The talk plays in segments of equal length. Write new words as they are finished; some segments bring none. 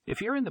If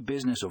you're in the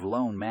business of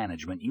loan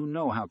management, you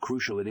know how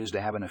crucial it is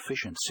to have an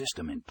efficient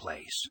system in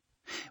place.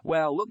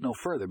 Well, look no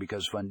further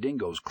because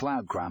Fundingo's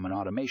cloud crime and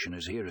automation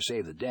is here to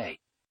save the day.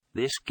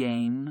 This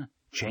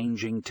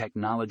game-changing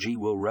technology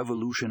will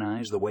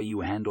revolutionize the way you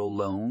handle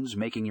loans,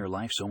 making your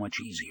life so much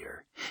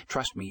easier.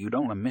 Trust me, you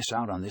don't want to miss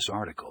out on this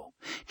article.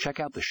 Check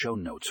out the show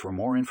notes for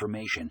more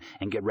information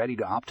and get ready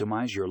to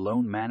optimize your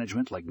loan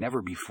management like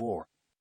never before.